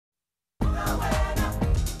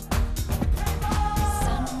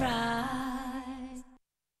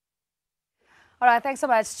All right, thanks so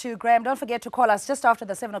much to Graham. Don't forget to call us just after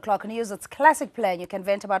the 7 o'clock news. It's Classic Play, and you can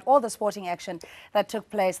vent about all the sporting action that took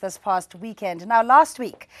place this past weekend. Now, last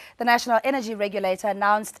week, the National Energy Regulator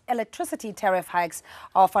announced electricity tariff hikes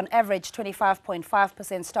of on average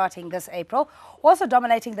 25.5% starting this April. Also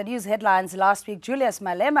dominating the news headlines last week, Julius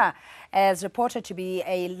Malema is reported to be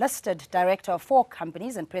a listed director of 4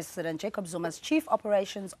 companies, and President Jacob Zuma's chief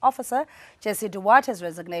operations officer, Jesse Duarte's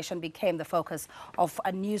resignation became the focus of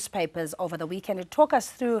newspapers over the weekend. To talk us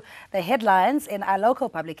through the headlines in our local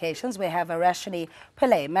publications, we have Varashini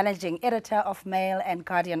Pillay, managing editor of Mail and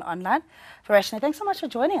Guardian Online. Varashini, thanks so much for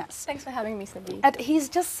joining us. Thanks for having me, Cindy. And he's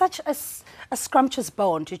just such a scrumptious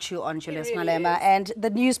bone to chew on, Julius Malema, and the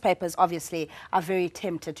newspapers obviously are very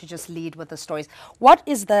tempted to just lead with the stories. What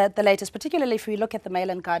is the latest, particularly if we look at the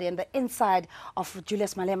Mail and Guardian, the inside of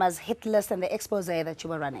Julius Malema's hit list and the expose that you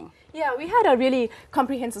were running? Yeah, we had a really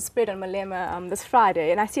comprehensive spread on Malema this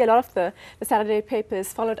Friday, and I see a lot of the Saturday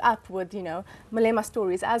papers followed up with, Malema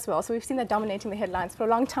stories as well. So we've seen that dominating the headlines for a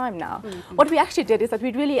long time now. What we actually did is that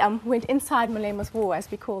we really went inside Malema's war,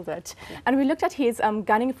 as we called it, and we looked at his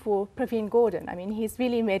gunning for Praveen Gordhan. I mean, he's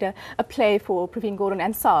really made a play for Praveen Gordhan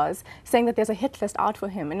and SARS, saying that there's a hit list out for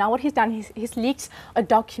him. And now what he's done, he's leaked a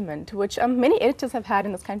document, which many editors have had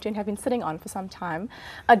in this country and have been sitting on for some time,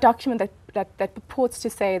 a document that purports to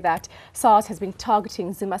say that SARS has been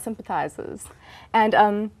targeting Zuma sympathizers.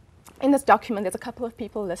 And in this document, there's a couple of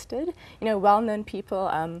people listed, well-known people,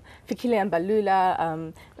 Fikile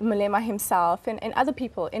Mbalula, Malema himself, and other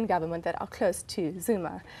people in government that are close to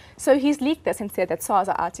Zuma. So he's leaked this and said that SARS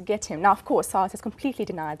are out to get him. Now, of course, SARS has completely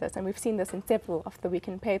denied this, and we've seen this in several of the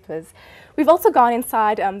weekend papers. We've also gone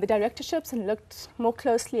inside the directorships and looked more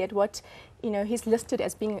closely at what he's listed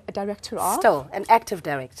as being a director of. Still an active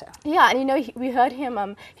director. Yeah, and we heard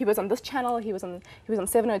him. He was on this channel. He was on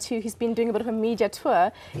 702. He's been doing a bit of a media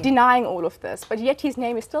tour, denying all of this, but yet his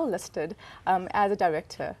name is still listed as a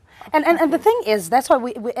director. And the thing is, that's why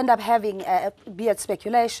we end up having be it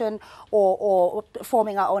speculation or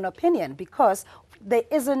forming our own opinion, because there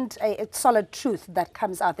isn't a solid truth that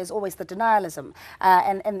comes out. There's always the denialism,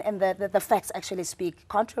 and the facts actually speak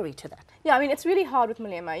contrary to that. Yeah, I mean, it's really hard with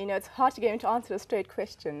Malema. It's hard to get him to answer a straight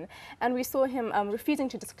question. And we saw him refusing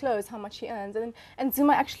to disclose how much he earns. And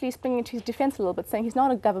Zuma actually springing into his defense a little bit, saying he's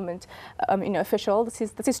not a government official. This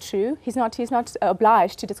is true. He's not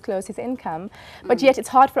obliged to disclose his income. But yet it's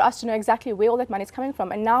hard for us to know exactly where all that money is coming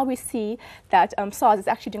from. And now we see that SARS is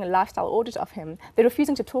actually doing a lifestyle audit of him. They're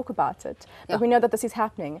refusing to talk about it. But we know that this is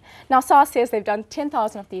happening. Now, SARS says they've done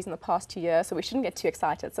 10,000 of these in the past 2 years, so we shouldn't get too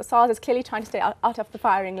excited. So SARS is clearly trying to stay out of the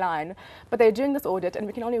firing line, but they're doing this audit, and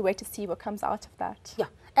we can only wait to see what comes out of that. Yeah.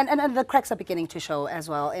 And the cracks are beginning to show as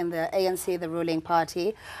well in the ANC, the ruling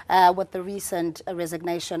party, with the recent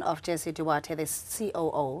resignation of Jesse Duarte, the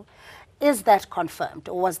COO. Is that confirmed,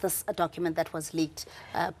 or was this a document that was leaked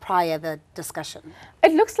prior the discussion?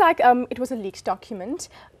 It looks like it was a leaked document.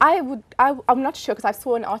 I'm not sure, because I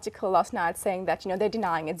saw an article last night saying that they're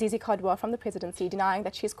denying it. Zizi Kodwa from the presidency denying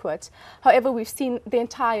that she's quit. However, we've seen the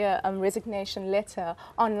entire resignation letter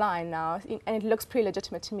online now, and it looks pretty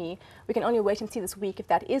legitimate to me. We can only wait and see this week if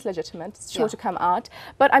that is legitimate. It's sure to come out.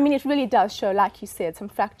 But I mean, it really does show, like you said, some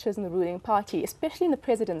fractures in the ruling party, especially in the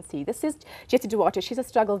presidency. This is Jesse Duarte. She's a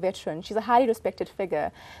struggle veteran. She's a highly respected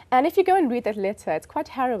figure. And if you go and read that letter, it's quite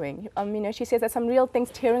harrowing. She says there's some real things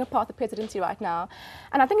tearing apart the presidency right now.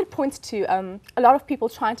 And I think it points to a lot of people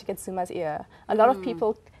trying to get Zuma's ear. A lot of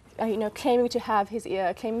people claiming to have his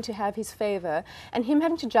ear, claiming to have his favor, and him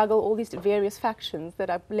having to juggle all these various factions that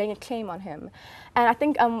are laying a claim on him. And I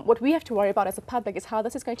think what we have to worry about as a public is how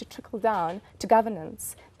this is going to trickle down to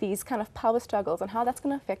governance, these kind of power struggles, and how that's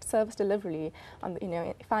going to affect service delivery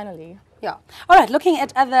finally. Yeah. All right, looking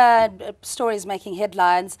at other stories making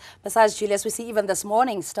headlines, besides Julius, we see even this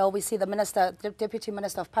morning still, we see the Deputy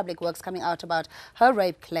Minister of Public Works coming out about her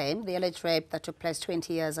rape claim, the alleged rape that took place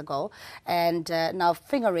 20 years ago, and now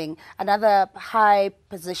fingering another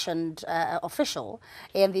high-positioned official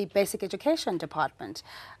in the Basic Education Department.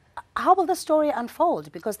 How will the story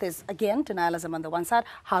unfold? Because there's, again, denialism on the one side.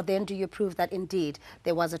 How then do you prove that indeed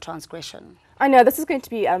there was a transgression? I know this is going to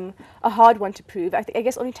be a hard one to prove. I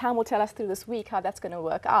guess only time will tell us through this week how that's going to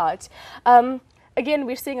work out. Again,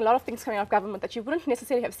 we're seeing a lot of things coming out of government that you wouldn't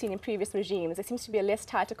necessarily have seen in previous regimes. There seems to be a less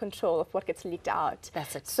tighter control of what gets leaked out.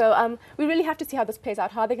 That's it. So we really have to see how this plays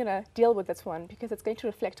out, how they're going to deal with this one, because it's going to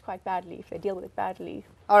reflect quite badly if they deal with it badly.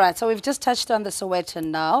 All right, so we've just touched on the Sowetan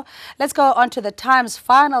now. Let's go on to the Times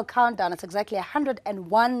final countdown. It's exactly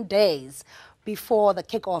 101 days before the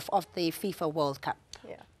kickoff of the FIFA World Cup.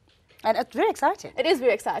 Yeah. And it's very exciting. It is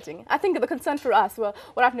very exciting. I think the concern for us, well,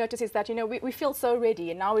 what I've noticed is that, you know, we feel so ready,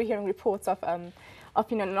 and now we're hearing reports of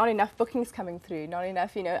you know, not enough bookings coming through, not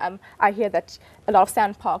enough, you know, I hear that a lot of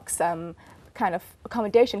sandparks kind of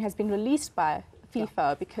accommodation has been released by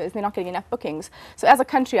FIFA because they're not getting enough bookings. So as a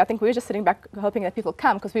country, I think we're just sitting back hoping that people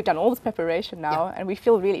come, because we've done all this preparation now and we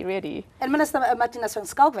feel really ready. And Minister Martina van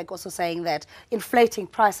Schalkwyk also saying that inflating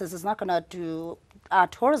prices is not going to do our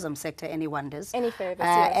tourism sector any wonders. Any favours,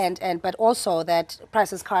 yes. But also that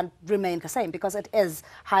prices can't remain the same because it is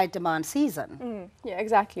high demand season. Yeah,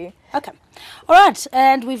 exactly. Okay. All right.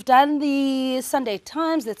 And we've done the Sunday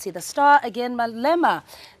Times. Let's see the Star again. Malema,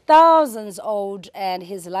 thousands owed, and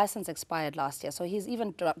his license expired last year. So he's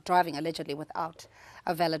even driving allegedly without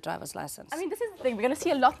a valid driver's license. I mean, this is the thing. We're going to see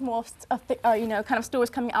a lot more of you know, kind of stories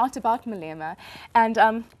coming out about Malema.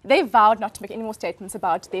 And they vowed not to make any more statements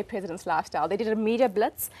about their president's lifestyle. They did a media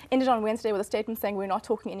blitz, ended on Wednesday with a statement saying we're not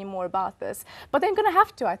talking anymore about this. But they're going to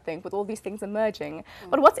have to, I think, with all these things emerging.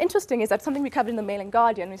 But what's interesting is that something we covered in the Mail and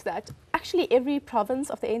Guardian is that actually every province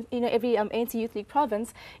of the, you know, every ANC Youth League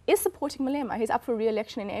province is supporting Malema. He's up for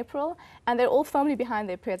re-election in April, and they're all firmly behind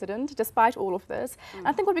their president, despite all of this. And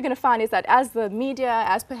I think what we're going to find is that as the media,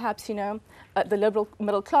 as perhaps, you know, the liberal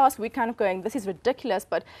middle class, we're kind of going, this is ridiculous,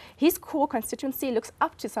 but his core constituency looks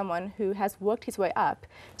up to someone who has worked his way up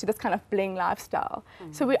to this kind of bling lifestyle.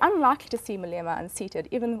 So we're unlikely to see Malema unseated,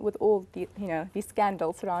 even with all the, you know, these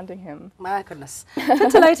scandals surrounding him. My goodness.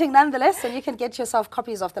 Titillating nonetheless, and you can get yourself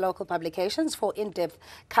copies of the local publications for in-depth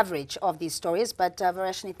coverage of these stories. But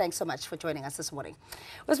Varashini, thanks so much for joining us this morning.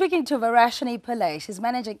 We're speaking to Varashini Pillay. She's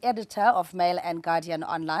managing editor of Mail and Guardian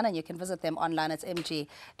Online, and you can visit them online at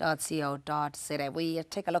mg.co.za. We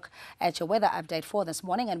take a look at your weather update for this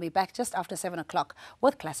morning, and we're back just after 7 o'clock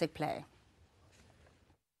with Classic Play.